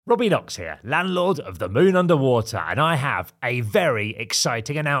Robbie Knox here, landlord of the Moon Underwater, and I have a very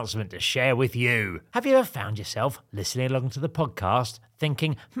exciting announcement to share with you. Have you ever found yourself listening along to the podcast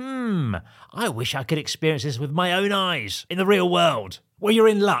thinking, I wish I could experience this with my own eyes in the real world? Well, you're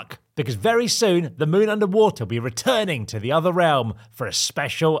in luck, because very soon the Moon Underwater will be returning to the other realm for a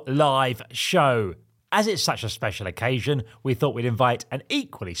special live show. As it's such a special occasion, we thought we'd invite an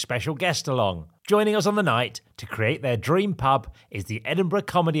equally special guest along. Joining us on the night to create their dream pub is the Edinburgh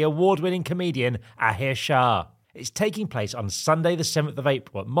Comedy Award-winning comedian Ahir Shah. It's taking place on Sunday the 7th of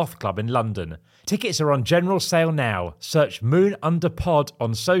April at Moth Club in London. Tickets are on general sale now. Search Moon Under Pod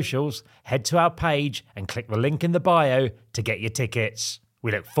on socials, head to our page and click the link in the bio to get your tickets.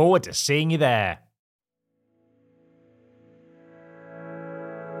 We look forward to seeing you there.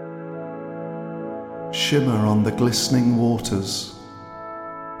 Shimmer on the glistening waters,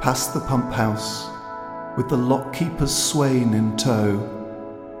 past the pump house, with the lock-keeper's swain in tow.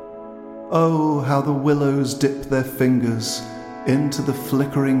 Oh, how the willows dip their fingers into the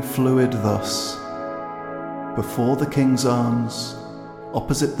flickering fluid thus. Before the king's arms,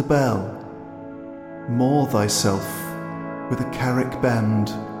 opposite the bell, moor thyself with a carrick bend.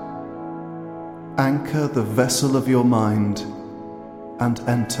 Anchor the vessel of your mind and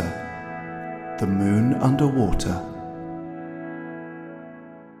enter the Moon Underwater.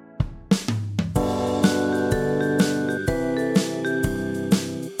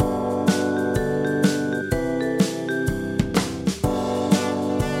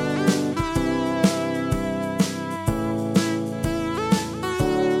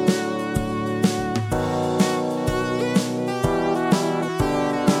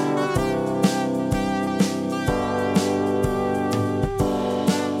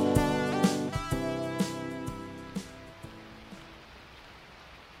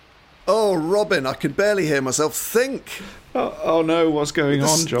 Robin, I can barely hear myself think. Oh no, what's going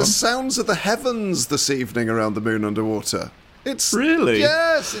on, John? The sounds of the heavens this evening around the Moon Underwater. It's really?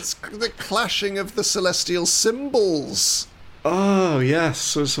 Yes, it's the clashing of the celestial cymbals. Oh yes,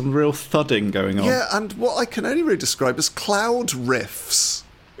 so some real thudding going on. Yeah, and what I can only really describe as cloud riffs.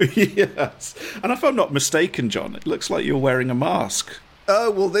 Yes, and if I'm not mistaken, John, it looks like you're wearing a mask. Oh,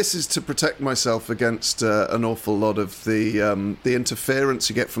 well, this is to protect myself against an awful lot of the interference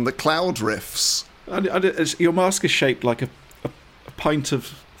you get from the cloud riffs. Your mask is shaped like a pint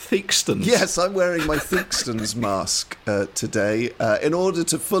of Theakston's. Yes, I'm wearing my Theakston's mask today in order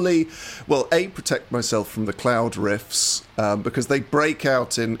to fully, protect myself from the cloud riffs because they break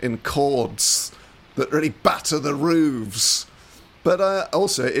out in chords that really batter the roofs. But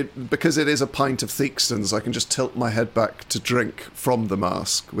also, because it is a pint of Theakston's, I can just tilt my head back to drink from the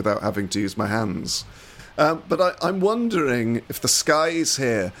mask without having to use my hands. But I'm wondering if the skies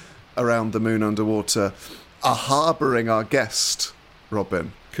here around the Moon Underwater are harbouring our guest,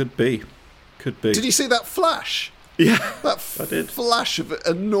 Robin. Could be. Did you see that flash? Yeah, that I did. Flash of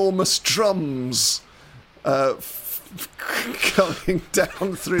enormous drums coming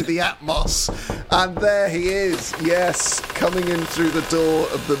down through the atmos, and there he is, yes, coming in through the door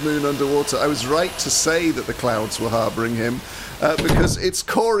of the Moon Underwater. I was right to say that the clouds were harbouring him because it's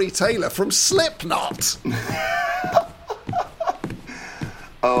Corey Taylor from Slipknot.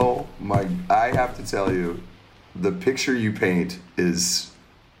 Oh my, I have to tell you, the picture you paint is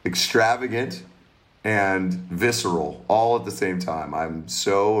extravagant and visceral all at the same time. I'm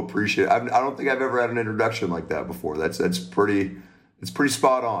so appreciative. I don't think I've ever had an introduction like that before. It's pretty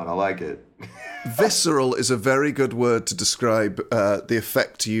spot on. I like it. Visceral is a very good word to describe the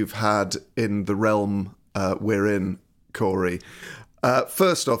effect you've had in the realm we're in, Corey.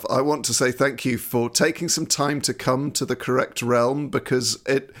 First off, I want to say thank you for taking some time to come to the correct realm, because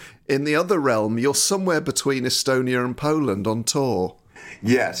in the other realm, you're somewhere between Estonia and Poland on tour.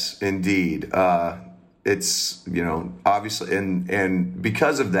 Yes, indeed. It's, obviously, and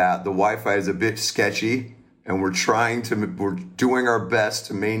because of that, the Wi-Fi is a bit sketchy, and we're doing our best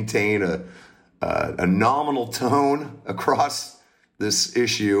to maintain a nominal tone across this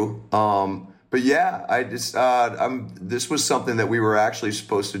issue. But yeah, this was something that we were actually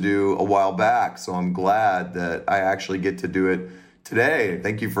supposed to do a while back, so I'm glad that I actually get to do it today.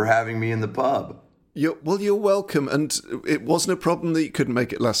 Thank you for having me in the pub. You're welcome. And it wasn't a problem that you couldn't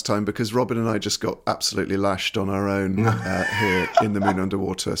make it last time, because Robin and I just got absolutely lashed on our own here in the Moon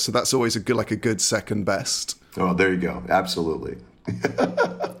Underwater. So that's always a good second best. Oh, there you go. Absolutely.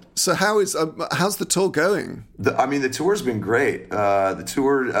 So how's the tour going? The tour's been great. The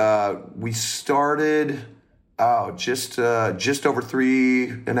tour, we started just over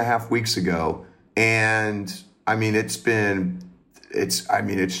 3.5 weeks ago, and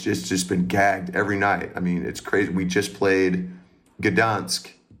it's just been gagged every night. It's crazy. We just played Gdansk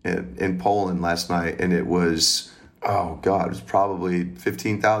in Poland last night, and it was, oh God, it was probably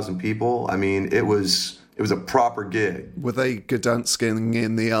 15,000 people. I mean, it was a proper gig. Were they Gdansking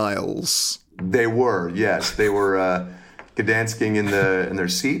in the aisles? They were, yes. They were Gdansking in their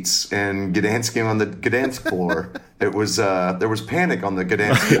seats and Gdansking on the Gdansk floor. It was there was panic on the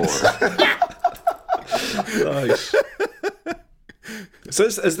Gdansk floor. Nice. So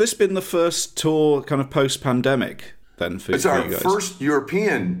has this been the first tour kind of post-pandemic then for you guys? It's our first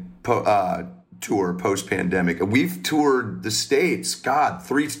European tour post-pandemic. We've toured the States, God,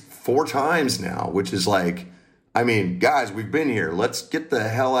 3-4 times now, which is like, I mean, guys, we've been here. Let's get the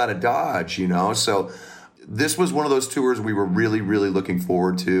hell out of Dodge, you know? So this was one of those tours we were really, really looking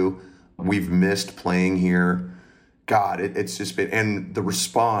forward to. We've missed playing here. God, it's just been, and the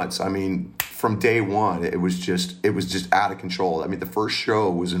response, I mean, from day one, it was just out of control. I mean, the first show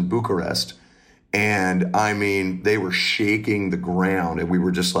was in Bucharest, and I mean, they were shaking the ground, and we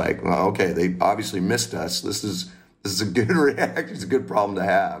were just like, well, okay, they obviously missed us. This is a good reaction. It's a good problem to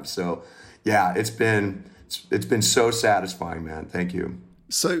have. So, yeah, it's been so satisfying, man. Thank you.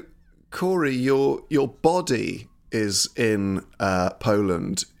 So, Corey, your body is in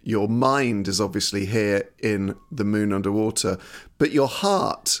Poland. Your mind is obviously here in The Moon Underwater, but your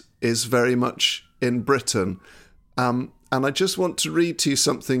heart is very much in Britain. And I just want to read to you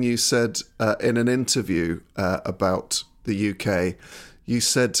something you said in an interview about the UK. You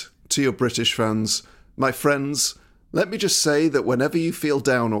said to your British fans, "My friends, let me just say that whenever you feel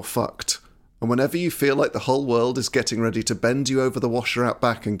down or fucked, and whenever you feel like the whole world is getting ready to bend you over the washer out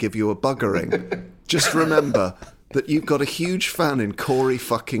back and give you a buggering, just remember that you've got a huge fan in Corey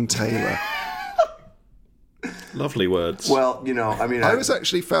fucking Taylor." Lovely words. Well, you know, I mean, I was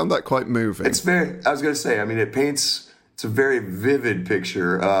actually found that quite moving. It's very, I was going to say, I mean, it's a very vivid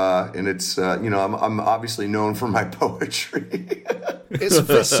picture, and it's, you know, I'm obviously known for my poetry. It's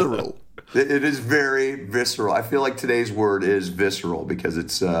visceral. It is very visceral. I feel like today's word is visceral because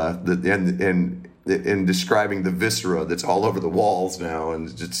it's in describing the viscera that's all over the walls now, and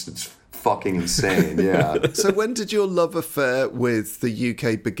it's fucking insane. Yeah. So when did your love affair with the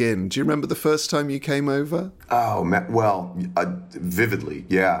UK begin? Do you remember the first time you came over? Oh, well, vividly.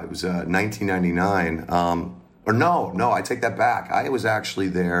 Yeah, it was 1999. Or no, I take that back. I was actually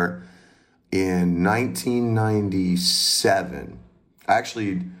there in 1997. I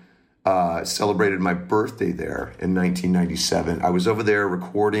actually celebrated my birthday there in 1997. I was over there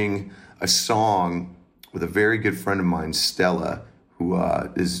recording a song with a very good friend of mine, Stella, who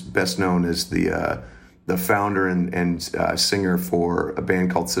is best known as the founder and singer for a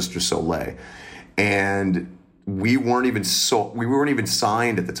band called Sister Soleil. And we weren't even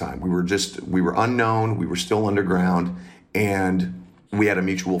signed at the time. We were unknown. We were still underground, and we had a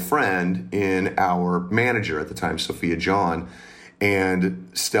mutual friend in our manager at the time, Sophia John, and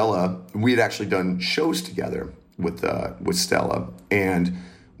Stella. We had actually done shows together with Stella, and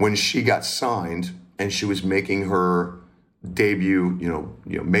when she got signed and she was making her debut, you know,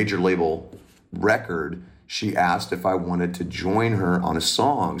 major label record, she asked if I wanted to join her on a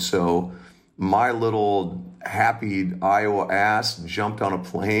song. So my little happy Iowa ass jumped on a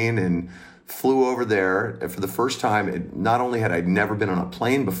plane and flew over there. For the first time, not only had I never been on a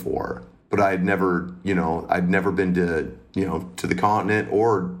plane before, but I'd never been to the continent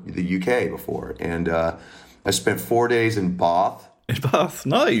or the UK before. And I spent 4 days in Bath. In Bath,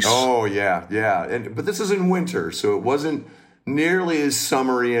 nice. Oh yeah. But this is in winter, so it wasn't nearly as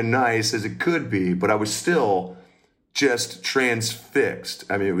summery and nice as it could be. But I was still just transfixed.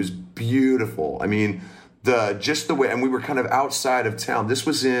 I mean, it was beautiful. I mean, the way, and we were kind of outside of town. This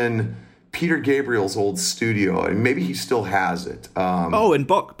was in Peter Gabriel's old studio, and maybe he still has it. In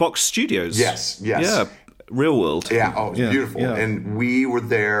Box Studios. Yes. Yeah, Real World. Yeah, it was beautiful. Yeah. And we were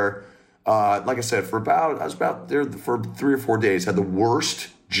there, like I said, I was about there for 3 or 4 days, had the worst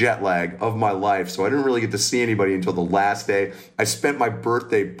jet lag of my life, so I didn't really get to see anybody until the last day. I spent my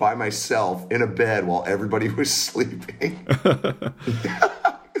birthday by myself in a bed while everybody was sleeping.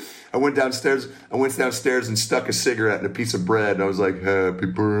 I went downstairs and stuck a cigarette in a piece of bread, and I was like, "Happy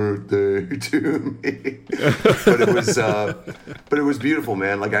birthday to me." But it was beautiful,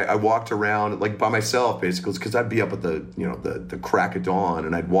 man. Like I walked around like by myself, basically, because I'd be up at the crack of dawn,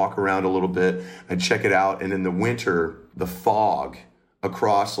 and I'd walk around a little bit, I'd check it out, and in the winter, the fog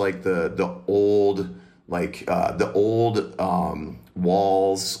across like the old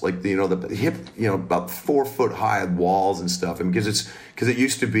walls, like the hip, about 4 foot high walls and stuff, and because it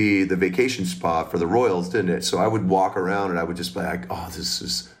used to be the vacation spot for the Royals, didn't it? So I would walk around and I would just be like, oh, this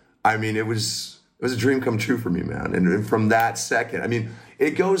is, I mean, it was a dream come true for me, man. And from that second, I mean,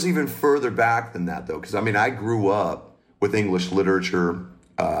 it goes even further back than that though, because I mean, I grew up with English literature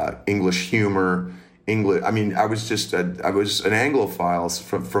English humor, English. I mean, I was an Anglophile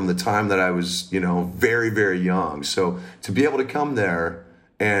from the time that I was, very, very young. So to be able to come there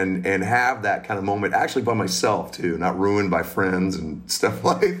and have that kind of moment, actually by myself too, not ruined by friends and stuff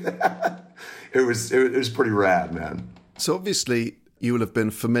like that, it was pretty rad, man. So obviously you will have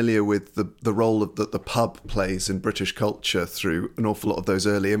been familiar with the role that the pub plays in British culture through an awful lot of those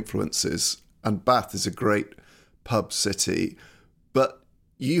early influences. And Bath is a great pub city, but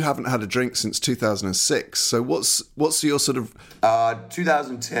you haven't had a drink since 2006. So what's your sort of...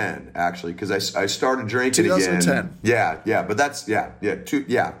 2010, actually, because I started drinking 2010. again. Yeah, but that's,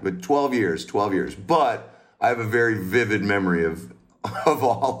 but 12 years. But I have a very vivid memory of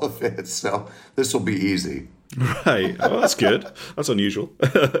all of it, so this will be easy. Right. Oh, that's good. That's unusual.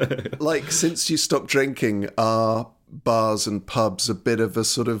 Like, since you stopped drinking, are bars and pubs a bit of a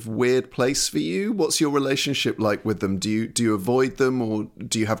sort of weird place for you? What's your relationship like with them? Do you avoid them, or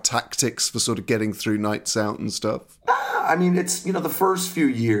do you have tactics for sort of getting through nights out and stuff? I mean, it's, the first few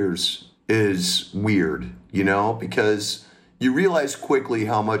years is weird, because you realize quickly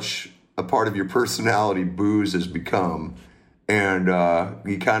how much a part of your personality booze has become. And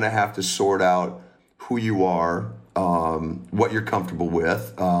you kind of have to sort out who you are, what you're comfortable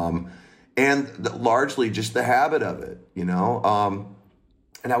with, and largely just the habit of it,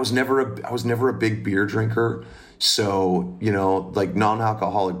 And I was never a big beer drinker, so like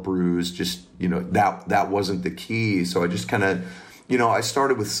non-alcoholic brews, just that wasn't the key. So I just kind of, I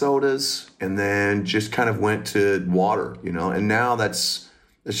started with sodas and then just kind of went to water, And now that's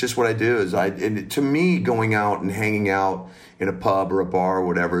just what I do. To me, going out and hanging out in a pub or a bar or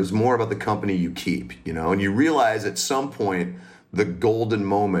whatever is more about the company you keep, and you realize at some point the golden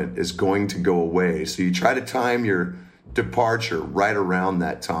moment is going to go away. So you try to time your departure right around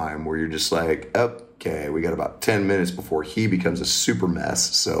that time where you're just like, okay, we got about 10 minutes before he becomes a super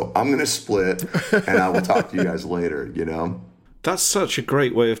mess. So I'm going to split and I will talk to you guys later, That's such a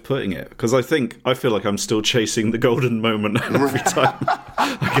great way of putting it, because I feel like I'm still chasing the golden moment every time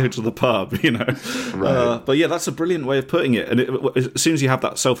I go to the pub, Right. But yeah, that's a brilliant way of putting it. And as soon as you have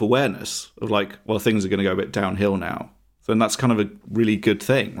that self-awareness of like, well, things are going to go a bit downhill now, then that's kind of a really good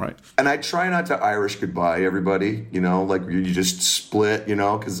thing, right? And I try not to Irish goodbye everybody, like you just split,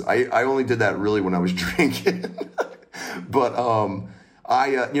 because I only did that really when I was drinking. But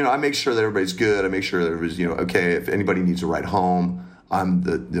I make sure that everybody's good. I make sure that everybody's, okay. If anybody needs a ride home, I'm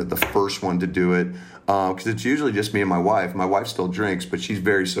the first one to do it. Because it's usually just me and my wife. My wife still drinks, but she's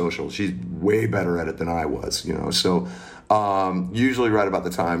very social. She's way better at it than I was, So usually right about the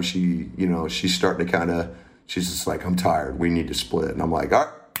time she's starting to she's just like, I'm tired. We need to split. And I'm like,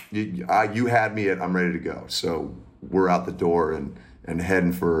 all right, you had me at I'm ready to go. So we're out the door and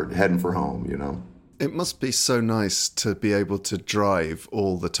heading for home, It must be so nice to be able to drive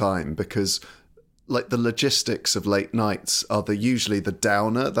all the time, because like the logistics of late nights are usually the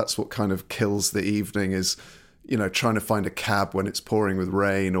downer. That's what kind of kills the evening is, trying to find a cab when it's pouring with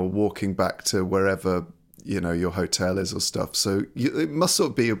rain or walking back to wherever, your hotel is or stuff. So it must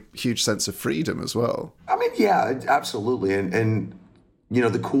sort of be a huge sense of freedom as well. I mean, yeah, absolutely. And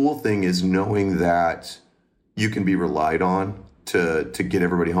the cool thing is knowing that you can be relied on to get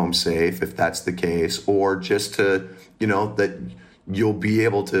everybody home safe if that's the case, or just to, that you'll be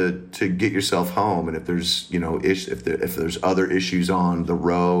able to get yourself home. And if there's, if there's other issues on the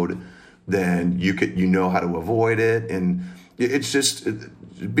road, then you know how to avoid it. And it's just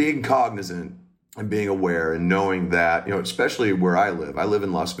being cognizant and being aware and knowing that, especially where I live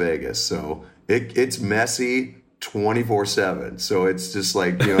in Las Vegas. So it's messy 24/7. So it's just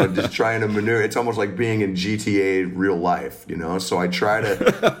like, just trying to maneuver. It's almost like being in GTA real life, So I try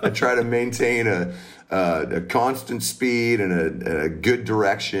to maintain a constant speed and a good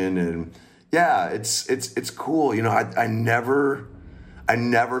direction. And yeah, it's cool. I never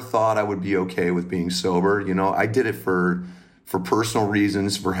thought I would be okay with being sober. I did it for personal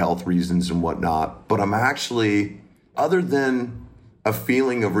reasons, for health reasons and whatnot. But I'm actually, other than a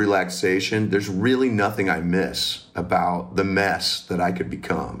feeling of relaxation, there's really nothing I miss about the mess that I could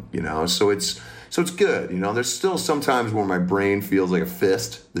become, So it's good, There's still sometimes where my brain feels like a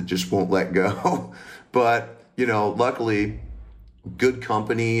fist that just won't let go. But, luckily, good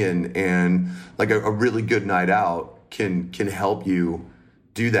company and like a really good night out can help you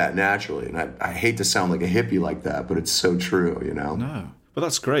do that naturally. And I hate to sound like a hippie like that, but it's so true, No, but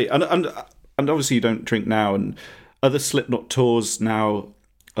that's great. And obviously you don't drink now. And other Slipknot tours now,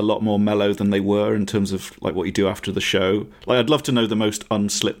 a lot more mellow than they were in terms of like what you do after the show? Like, I'd love to know the most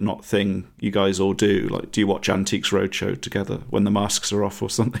unslipknot thing you guys all do. Like, do you watch Antiques Roadshow together when the masks are off or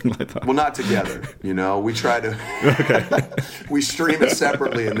something like that? Well, not together. We try to. We stream it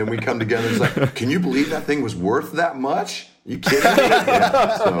separately, and then we come together. It's like, can you believe that thing was worth that much? You kidding me?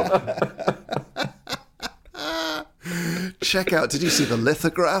 Yeah, so. Check out, did you see the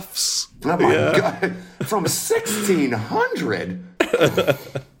lithographs? Oh my God. From 1600?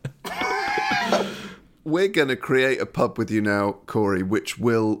 We're going to create a pub with you now, Corey, which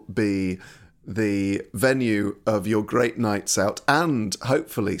will be the venue of your great nights out and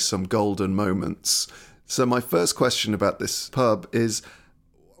hopefully some golden moments. So my first question about this pub is,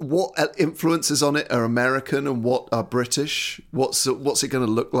 what influences on it are American and what are British? What's it going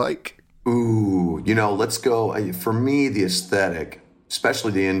to look like? Ooh, let's go. For me, the aesthetic,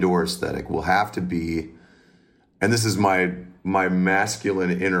 especially the indoor aesthetic, will have to be, and this is my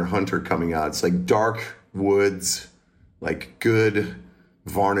masculine inner hunter coming out. It's like dark woods, like good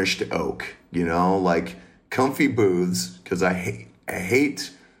varnished oak, like comfy booths, because I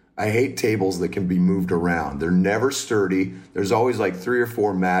hate tables that can be moved around. They're never sturdy. There's always like 3 or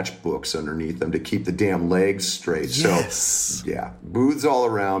 4 matchbooks underneath them to keep the damn legs straight. Yes. So, yeah, booths all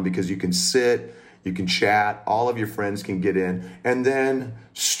around because you can sit, you can chat, all of your friends can get in, and then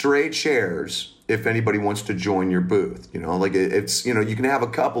straight chairs if anybody wants to join your booth. Like it's, you can have a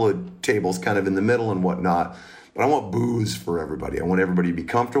couple of tables kind of in the middle and whatnot, but I want booths for everybody. I want everybody to be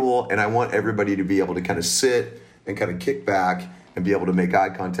comfortable, and I want everybody to be able to kind of sit and kind of kick back and be able to make eye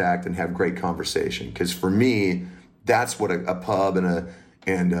contact and have great conversation. Because for me, that's what a pub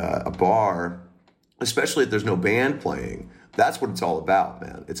and a bar, especially if there's no band playing, that's what it's all about,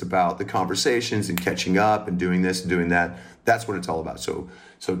 man. It's about the conversations and catching up and doing this and doing that. That's what it's all about. So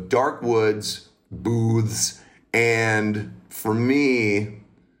dark woods, booths, and for me,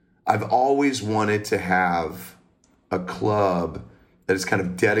 I've always wanted to have a club that is kind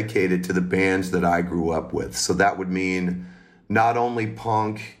of dedicated to the bands that I grew up with. So that would mean not only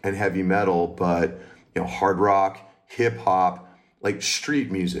punk and heavy metal, but hard rock, hip hop, like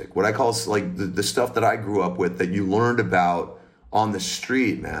street music. What I call like the stuff that I grew up with that you learned about on the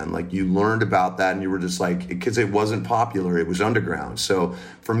street, man. Like you learned about that and you were just like, because it wasn't popular, it was underground. So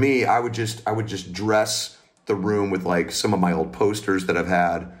for me, I would just dress the room with like some of my old posters that I've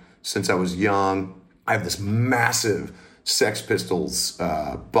had since I was young. I have this massive Sex Pistols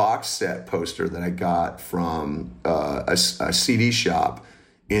box set poster that I got from a CD shop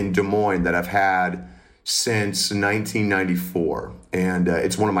in Des Moines that I've had since 1994, and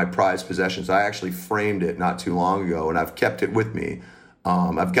it's one of my prized possessions. I actually framed it not too long ago, and I've kept it with me.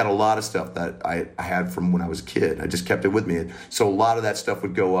 I've got a lot of stuff that I had from when I was a kid. I just kept it with me. So a lot of that stuff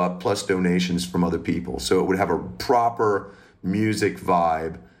would go up, plus donations from other people. So it would have a proper music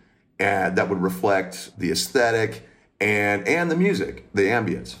vibe and that would reflect the aesthetic and the music, the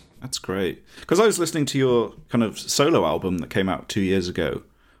ambience. That's great. Because I was listening to your kind of solo album that came out 2 years ago,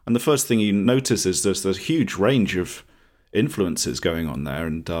 and the first thing you notice is there's a huge range of influences going on there,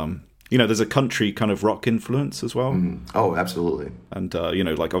 and there's a country kind of rock influence as well. Oh, absolutely. And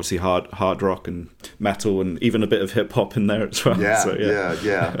like obviously hard rock and metal, and even a bit of hip hop in there as well. Yeah, so,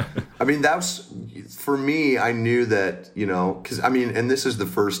 yeah. I mean, that was for me. I knew that because and this is the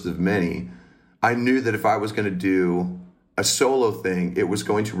first of many. I knew that if I was going to do a solo thing, it was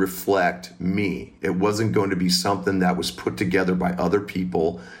going to reflect me. It wasn't going to be something that was put together by other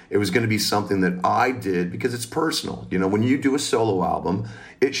people. It was going to be something that I did because it's personal. When you do a solo album,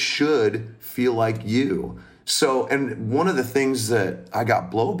 it should feel like you. So, and one of the things that I got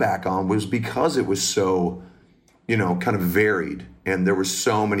blowback on was because it was so, kind of varied, and there were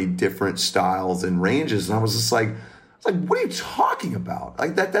so many different styles and ranges, and I was just like, what are you talking about?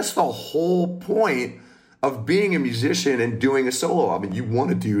 Like that's the whole point of being a musician and doing a solo album. You want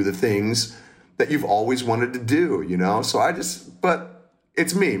to do the things that you've always wanted to do, So but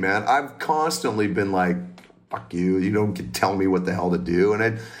it's me, man. I've constantly been like, fuck you. You don't tell me what the hell to do.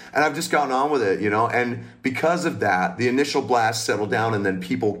 And I've just gotten on with it, And because of that, the initial blast settled down and then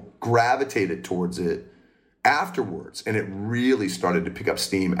people gravitated towards it afterwards, and it really started to pick up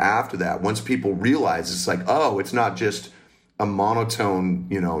steam after that. Once people realized it's like, oh, it's not just a monotone,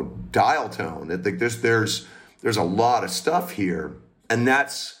 dial tone. I think there's a lot of stuff here, and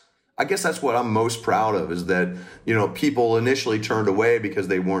I guess that's what I'm most proud of, is that people initially turned away because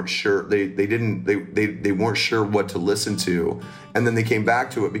they weren't sure they weren't sure what to listen to, and then they came back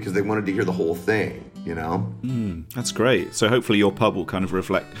to it because they wanted to hear the whole thing. That's great. So hopefully your pub will kind of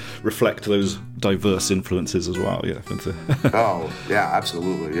reflect those diverse influences as well. Yeah. Oh yeah,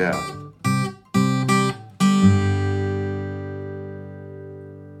 absolutely, yeah.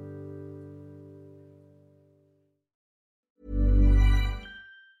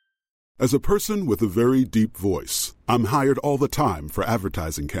 As a person with a very deep voice, I'm hired all the time for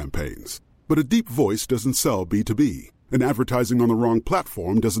advertising campaigns. But a deep voice doesn't sell B2B, and advertising on the wrong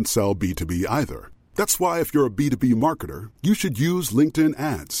platform doesn't sell B2B either. That's why if you're a B2B marketer, you should use LinkedIn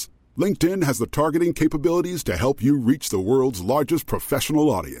ads. LinkedIn has the targeting capabilities to help you reach the world's largest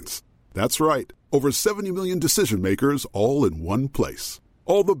professional audience. That's right, over 70 million decision makers all in one place.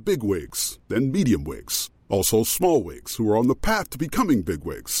 All the big wigs, then medium wigs, also small wigs who are on the path to becoming big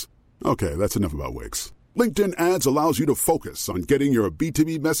wigs. Okay, that's enough about wigs. LinkedIn ads allows you to focus on getting your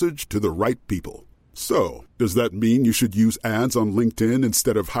B2B message to the right people. So, does that mean you should use ads on LinkedIn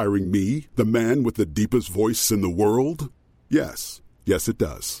instead of hiring me, the man with the deepest voice in the world? Yes. Yes, it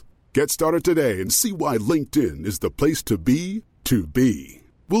does. Get started today and see why LinkedIn is the place to be to be.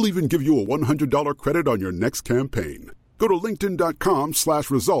 We'll even give you a $100 credit on your next campaign. Go to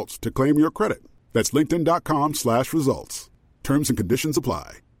linkedin.com/results to claim your credit. That's linkedin.com/results. Terms and conditions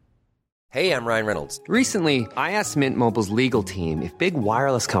apply. Hey, I'm Ryan Reynolds. Recently, I asked Mint Mobile's legal team if big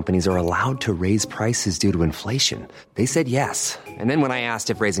wireless companies are allowed to raise prices due to inflation. They said yes. And then when I asked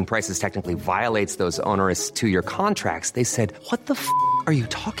if raising prices technically violates those onerous two-year contracts, they said, "What the f*** are you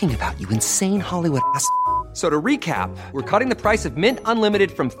talking about, you insane Hollywood ass?" So to recap, we're cutting the price of Mint Unlimited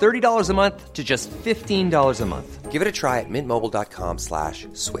from $30 a month to just $15 a month. Give it a try at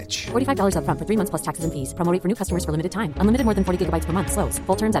mintmobile.com/switch. $45 up front for 3 months plus taxes and fees. Promo rate for new customers for limited time. Unlimited more than 40 gigabytes per month. Slows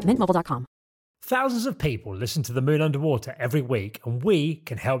full terms at mintmobile.com. Thousands of people listen to The Moon Underwater every week, and we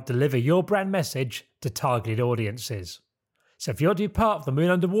can help deliver your brand message to targeted audiences. So if you want to be part of The Moon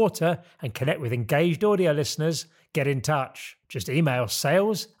Underwater and connect with engaged audio listeners, get in touch. Just email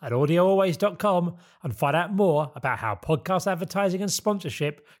sales@audioalways.com and find out more about how podcast advertising and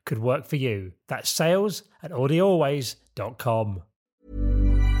sponsorship could work for you. That's sales@audioalways.com.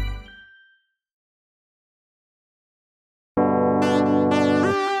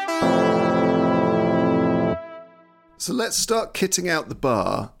 So let's start kitting out the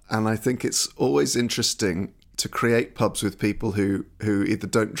bar, and I think it's always interesting to create pubs with people who either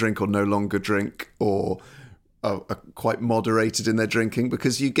don't drink or no longer drink, or are quite moderated in their drinking,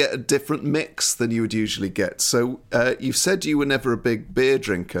 because you get a different mix than you would usually get. So you said you were never a big beer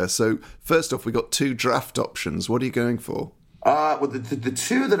drinker. So first off, we got 2 draft options. What are you going for? Well, the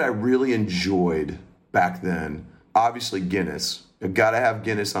two that I really enjoyed back then, obviously Guinness. You've got to have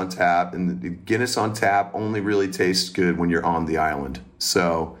Guinness on tap, and the Guinness on tap only really tastes good when you're on the island.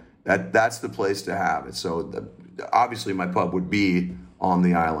 So that's the place to have it. So obviously my pub would be on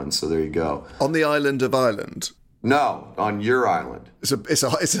the island. So there you go. On the island of Ireland? No, on your island. It's a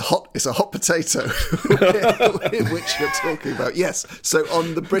hot potato in which you're talking about. Yes. So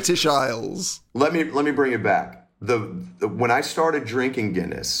on the British Isles. Let me bring it back. When I started drinking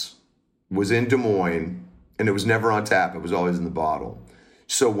Guinness was in Des Moines, and it was never on tap. It was always in the bottle.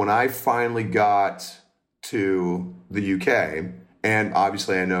 So when I finally got to the UK, and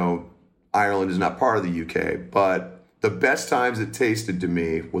obviously I know Ireland is not part of the UK, but the best times it tasted to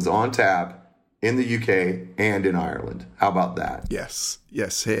me was on tap in the UK and in Ireland. How about that? Yes,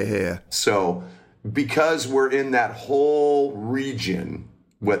 hear, hear. So because we're in that whole region,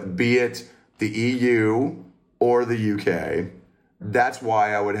 be it the EU or the UK, that's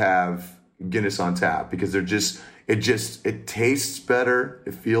why I would have Guinness on tap, because it tastes better,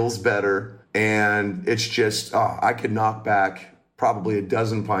 it feels better, and it's just, I could knock back probably a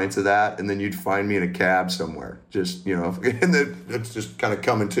dozen pints of that, and then you'd find me in a cab somewhere, just, and then it's just kind of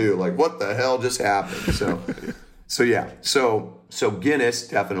coming to, like, what the hell just happened? So Guinness,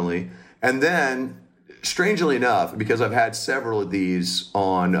 definitely. And then, strangely enough, because I've had several of these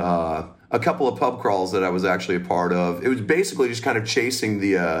on a couple of pub crawls that I was actually a part of, it was basically just kind of chasing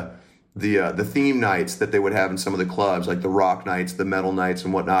the theme nights that they would have in some of the clubs, like the rock nights, the metal nights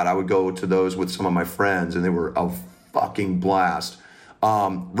and whatnot. I would go to those with some of my friends, and they were a fucking blast.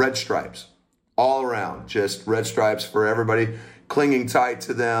 Red Stripes all around, just Red Stripes for everybody, clinging tight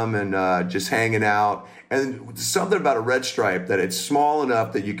to them and just hanging out. And something about a Red Stripe, that it's small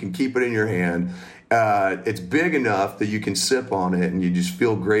enough that you can keep it in your hand. It's big enough that you can sip on it and you just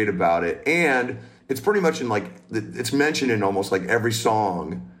feel great about it. And it's pretty much it's mentioned in almost like every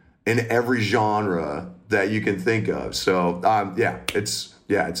song in every genre that you can think of. So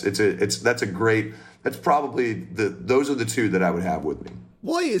that's probably those are the two that I would have with me.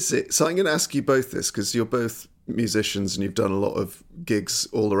 Why is it? So I'm going to ask you both this, because you're both musicians and you've done a lot of gigs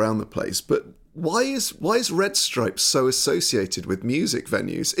all around the place. But why is Red Stripes so associated with music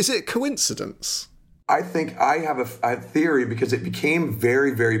venues? Is it a coincidence? I think I have a theory, because it became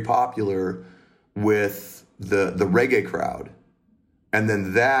very, very popular with the reggae crowd. And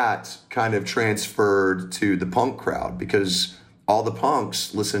then that kind of transferred to the punk crowd, because all the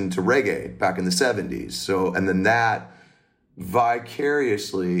punks listened to reggae back in the 70s. So, and then that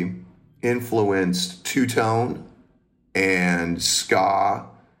vicariously influenced two-tone and ska.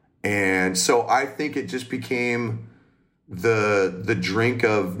 And so I think it just became the drink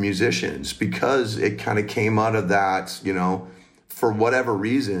of musicians because it kind of came out of that, you know, for whatever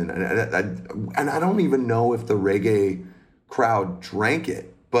reason. And I don't even know if the reggae crowd drank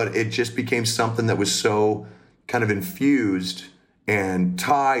it, but it just became something that was so kind of infused and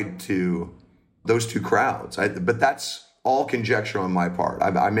tied to those two crowds. But that's all conjecture on my part.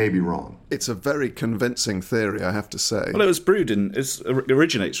 I may be wrong. It's a very convincing theory, I have to say. Well, it was brewed it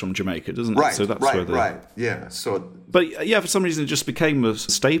originates from Jamaica, doesn't it? Right, so that's right. Yeah. So, but yeah, for some reason, it just became a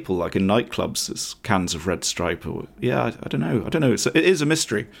staple, like in nightclubs. It's cans of Red Stripe. I don't know. It is a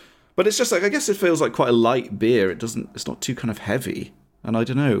mystery, but it's just like I guess it feels like quite a light beer. It's not too kind of heavy, and I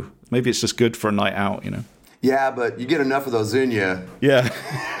don't know. Maybe it's just good for a night out, you know. Yeah, but you get enough of those in you. Yeah.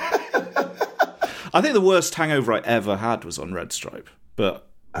 I think the worst hangover I ever had was on Red Stripe, but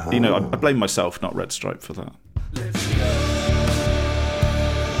you know, I blame myself, not Red Stripe, for that.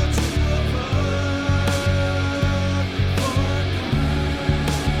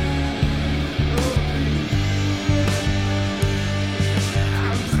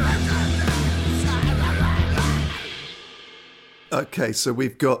 Okay, so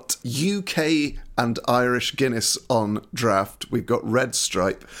we've got UK and Irish Guinness on draft. We've got Red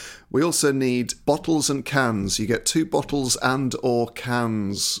Stripe. We also need bottles and cans. You get 2 bottles and or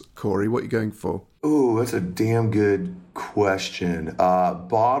cans. Corey, what are you going for? Ooh, that's a damn good question.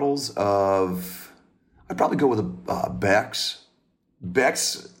 Bottles of... I'd probably go with a Beck's.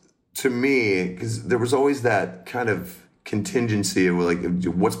 Beck's, to me, because there was always that kind of contingency of like,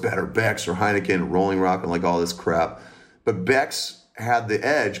 what's better, Beck's or Heineken, Rolling Rock, and like all this crap. But Beck's had the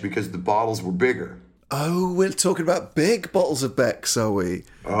edge because the bottles were bigger. Oh, we're talking about big bottles of Beck's, are we?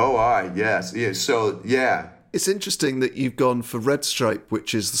 Oh, yes. Yeah, so, yeah. It's interesting that you've gone for Red Stripe,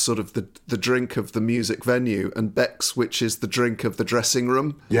 which is the sort of the drink of the music venue, and Beck's, which is the drink of the dressing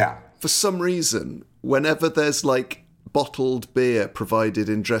room. Yeah. For some reason, whenever there's like bottled beer provided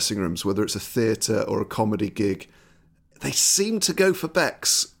in dressing rooms, whether it's a theatre or a comedy gig, they seem to go for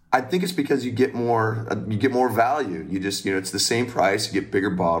Beck's. I think it's because you get more value. You just, you know, it's the same price. You get bigger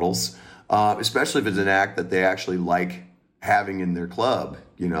bottles, especially if it's an act that they actually like having in their club.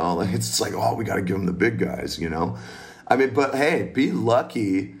 You know, like it's like, oh, we got to give them the big guys. You know, I mean, but hey, be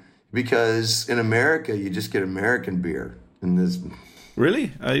lucky because in America you just get American beer. And this,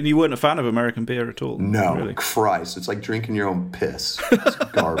 really, you weren't a fan of American beer at all? No, really? Christ, it's like drinking your own piss. It's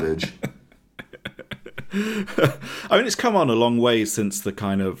garbage. I mean, it's come on a long way since the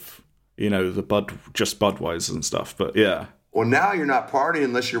kind of, you know, the Budweiser and stuff, but yeah. Well, now you're not partying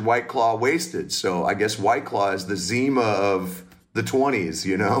unless you're White Claw wasted. So I guess White Claw is the Zima of the 20s,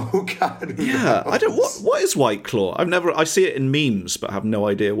 you know? God, yeah, I don't. What is White Claw? I see it in memes, but have no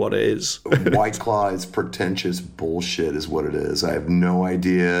idea what it is. White Claw is pretentious bullshit, is what it is. I have no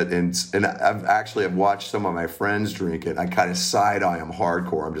idea, and I've watched some of my friends drink it. I kind of side eye them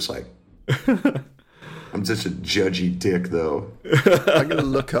hardcore. I'm just like. I'm such a judgy dick, though. I'm going to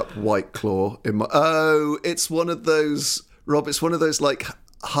look up White Claw in my... Oh, it's one of those... Rob, it's one of those, like,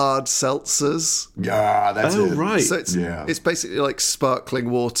 hard seltzers. Yeah, that's it. Oh, right. So it's basically like sparkling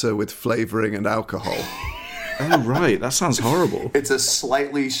water with flavouring and alcohol. Oh, right. That sounds horrible. It's a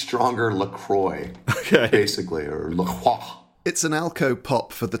slightly stronger LaCroix, basically, or La Croix. It's an Alco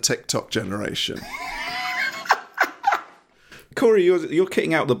Pop for the TikTok generation. Corey, you're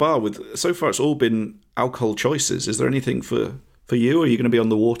kitting out the bar with... So far, it's all been alcohol choices. Is there anything for you, or are you going to be on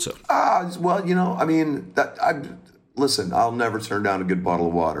the water? Well, you know, I mean, listen, I'll never turn down a good bottle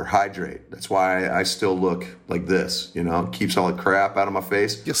of water. Hydrate. That's why I still look like this, you know? Keeps all the crap out of my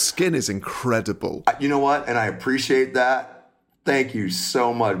face. Your skin is incredible. You know what? And I appreciate that. Thank you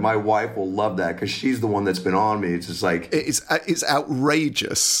so much. My wife will love that because she's the one that's been on me. It's just like... It's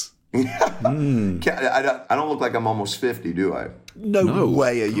outrageous. I don't look like I'm almost 50, do I? No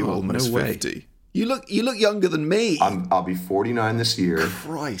way are you almost 50. You look younger than me. I'll be 49 this year.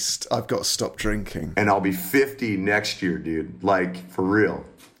 Christ, I've got to stop drinking. And I'll be 50 next year, dude. Like, for real.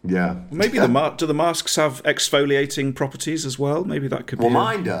 Yeah. Maybe do the masks have exfoliating properties as well? Maybe that could be... Well,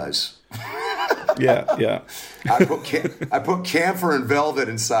 mine does. Yeah. I put camphor and velvet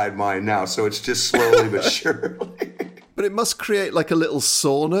inside mine now, so it's just slowly but surely. But it must create like a little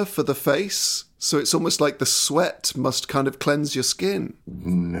sauna for the face. So it's almost like the sweat must kind of cleanse your skin.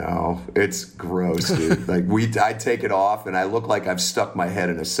 No, it's gross, dude. Like I take it off and I look like I've stuck my head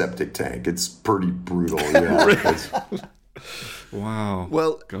in a septic tank. It's pretty brutal. Yeah. Wow.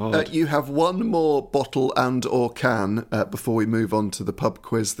 Well, God. you have one more bottle and or can before we move on to the pub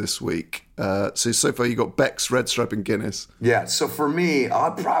quiz this week. So far you got Beck's, Red Stripe and Guinness. Yeah, so for me,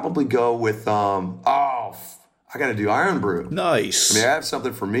 I'd probably go with, I got to do Iron Brew. Nice. I mean, I have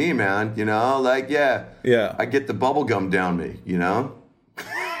something for me, man, Yeah. I get the bubble gum down me,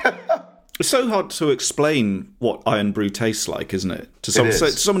 It's so hard to explain what Iron Brew tastes like, isn't it? To It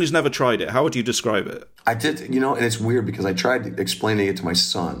is. someone who's never tried it, how would you describe it? I did, and it's weird because I tried explaining it to my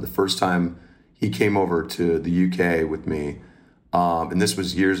son the first time he came over to the UK with me, and this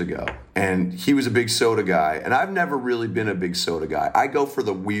was years ago. And he was a big soda guy, and I've never really been a big soda guy. I go for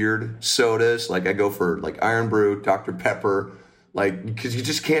the weird sodas, like I go for like Iron Brew, Dr. Pepper, like because you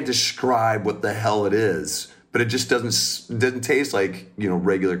just can't describe what the hell it is, but it just doesn't taste like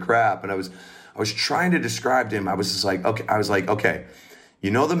regular crap. And I was trying to describe to him. I was like, okay.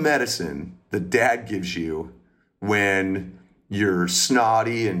 The medicine that dad gives you when you're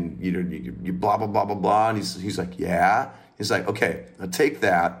snotty and you blah, blah, blah, blah, blah. And he's like, yeah. He's like, okay, now take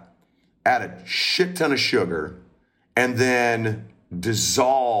that, add a shit ton of sugar, and then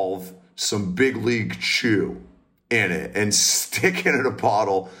dissolve some Big League Chew in it and stick it in a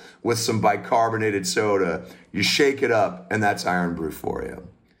bottle with some bicarbonate soda. You shake it up, and that's Iron Brew for you.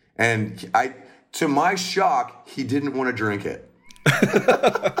 And to my shock, he didn't want to drink it.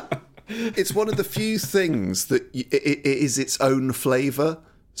 It's one of the few things that it is its own flavour.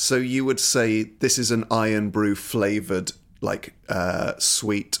 So you would say this is an Iron Brew flavoured, like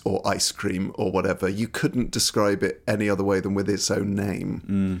sweet or ice cream or whatever. You couldn't describe it any other way than with its own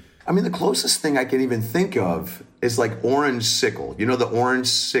name. I mean, the closest thing I can even think of is like orange sickle. The orange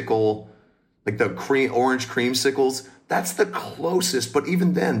sickle, like the orange creamsicles? That's the closest. But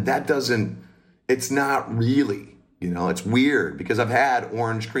even then, it's not really. It's weird because I've had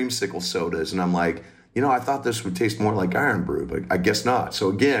orange creamsicle sodas and I'm like, I thought this would taste more like Iron Brew, but I guess not. So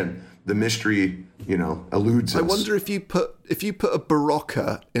again, the mystery, eludes us. I wonder if you put a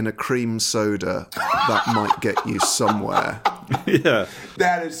Barocca in a cream soda, that might get you somewhere. Yeah.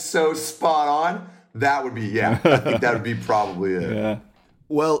 That is so spot on. That would be, I think that would be probably it. Yeah.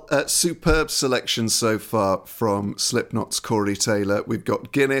 Well, superb selection so far from Slipknot's Corey Taylor. We've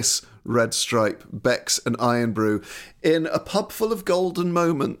got Guinness, Red Stripe, Beck's and Iron Brew in a pub full of golden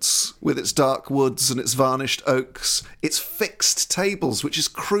moments with its dark woods and its varnished oaks, its fixed tables, which is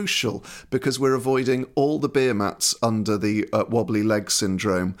crucial because we're avoiding all the beer mats under the wobbly leg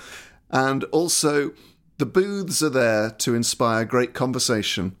syndrome. And also, the booths are there to inspire great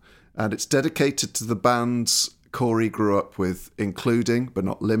conversation, and it's dedicated to the bands Corey grew up with, including, but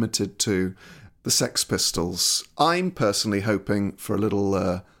not limited to, the Sex Pistols. I'm personally hoping for a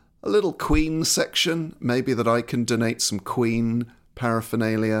little Queen section, maybe that I can donate some Queen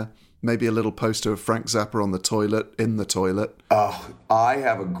paraphernalia, maybe a little poster of Frank Zappa on the toilet, in the toilet. Oh, I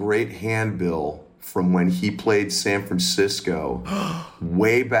have a great handbill from when he played San Francisco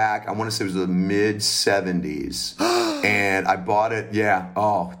way back. I want to say it was the mid-'70s. And I bought it, yeah.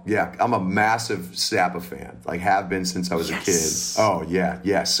 Oh, yeah. I'm a massive Zappa fan. Like, have been since I was a kid. Oh,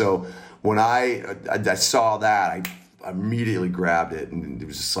 yeah. So when I saw that, I immediately grabbed it, and it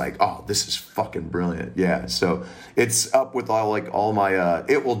was just like, oh, this is fucking brilliant. Yeah, so it's up with all my,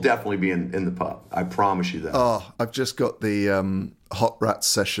 it will definitely be in the pub. I promise you that. Oh, I've just got the Hot Rat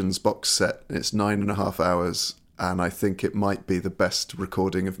Sessions box set. It's 9.5 hours, and I think it might be the best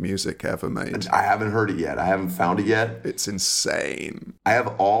recording of music ever made. I haven't heard it yet. I haven't found it yet. It's insane. I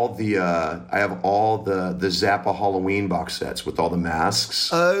have all the Zappa Halloween box sets with all the masks.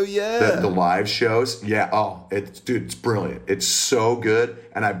 Oh yeah, the live shows. Yeah. Oh, it's brilliant. It's so good.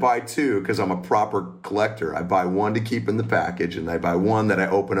 And I buy two because I'm a proper collector. I buy one to keep in the package, and I buy one that I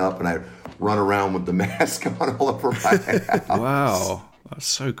open up and I run around with the mask on all over my house. Wow. That's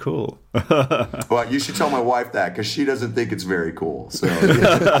so cool. Well, you should tell my wife that because she doesn't think it's very cool. So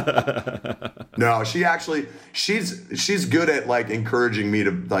yeah. No, she's good at like encouraging me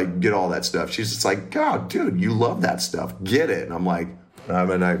to like get all that stuff. She's just like, God, dude, you love that stuff. Get it. And I'm like,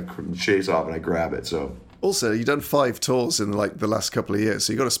 and I chase off and I grab it. So also, you've done 5 tours in like the last couple of years,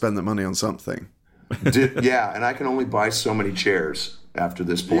 so you got to spend the money on something. Yeah, and I can only buy so many chairs after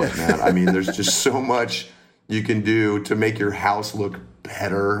this point, man. I mean, there's just so much you can do to make your house look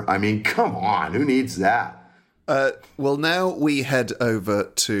better. I mean, come on, who needs that? Well, now we head over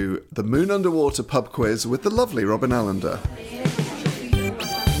to the Moon Underwater pub quiz with the lovely Robin Allender.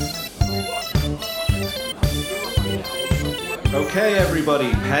 Okay, everybody,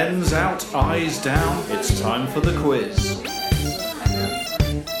 pens out, eyes down. It's time for the quiz.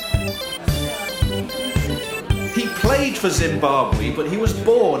 He played for Zimbabwe, but he was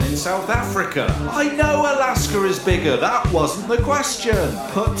born in South Africa. I know Alaska is bigger. That wasn't the question.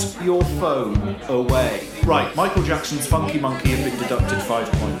 Put your phone away. Right, Michael Jackson's Funky Monkey have been deducted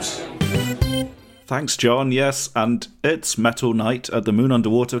 5 points. Thanks, John. Yes, and it's Metal Night at the Moon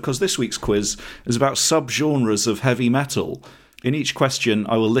Underwater because this week's quiz is about subgenres of heavy metal. In each question,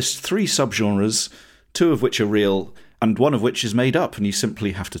 I will list 3 subgenres, 2 of which are real, and 1 of which is made up, and you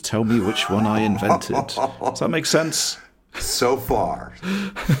simply have to tell me which one I invented. Does that make sense? So far.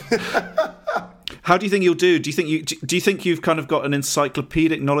 How do you think you'll do? Do you think you've kind of got an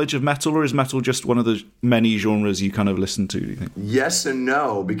encyclopedic knowledge of metal, or is metal just one of the many genres you kind of listen to, do you think? Yes and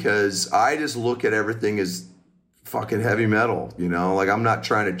no, because I just look at everything as fucking heavy metal, you know? Like, I'm not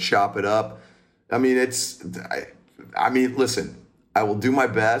trying to chop it up. I mean, listen, I will do my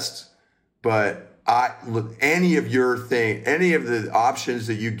best, but any of the options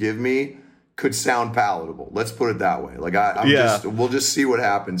that you give me could sound palatable. Let's put it that way. Like, we'll just see what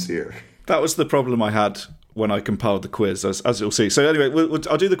happens here. That was the problem I had when I compiled the quiz, as you'll see. So anyway,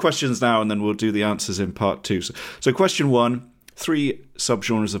 I'll do the questions now, and then we'll do the answers in part 2. So question 1, 3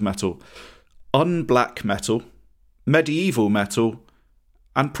 subgenres of metal: unblack metal, medieval metal,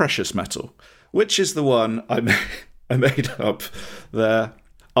 and precious metal. Which is the one I made up there?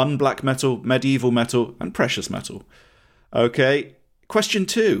 Unblack metal, medieval metal, and precious metal. Okay. Question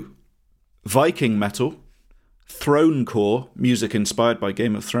 2, Viking metal, thronecore, music inspired by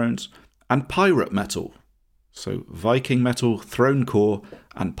Game of Thrones, and pirate metal. So Viking metal, thronecore,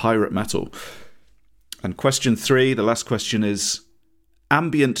 and pirate metal. And question 3, the last question, is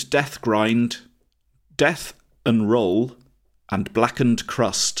ambient death grind, death and roll, and blackened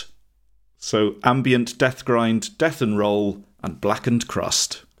crust. So ambient death grind, death and roll, and blackened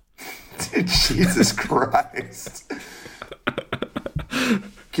crust. Jesus Christ.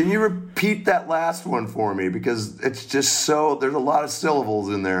 Can you repeat that last one for me? Because it's just there's a lot of syllables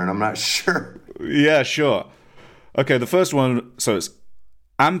in there and I'm not sure. Yeah, sure. Okay, the first one, so it's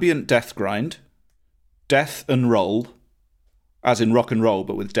ambient death grind, death and roll, as in rock and roll,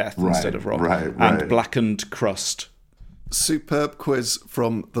 but with death instead of rock, and blackened crust. Superb quiz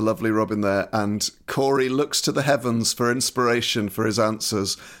from the lovely Robin there, and Corey looks to the heavens for inspiration for his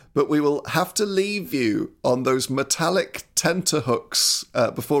answers, but we will have to leave you on those metallic tenterhooks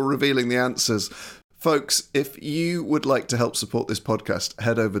before revealing the answers. Folks, if you would like to help support this podcast,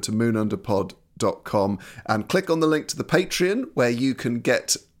 head over to moonunderpod.com and click on the link to the Patreon, where you can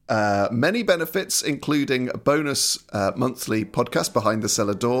get many benefits, including a bonus monthly podcast, Behind the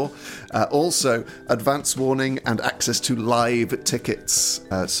Cellar Door, also advance warning and access to live tickets.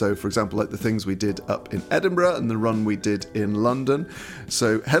 So, for example, like the things we did up in Edinburgh and the run we did in London.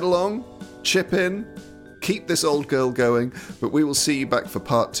 So head along, chip in, keep this old girl going, but we will see you back for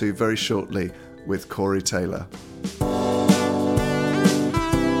part 2 very shortly with Corey Taylor.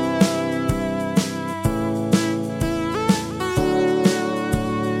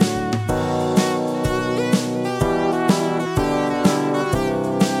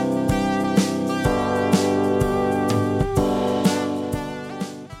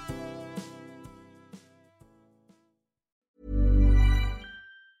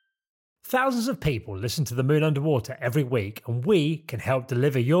 Thousands of people listen to The Moon Underwater every week, and we can help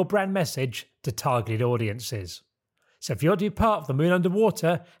deliver your brand message to targeted audiences. So if you're to be part of The Moon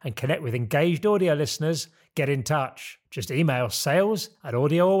Underwater and connect with engaged audio listeners, get in touch. Just email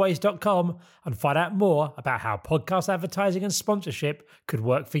sales@audioalways.com and find out more about how podcast advertising and sponsorship could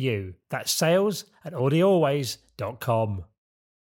work for you. That's sales@audioalways.com.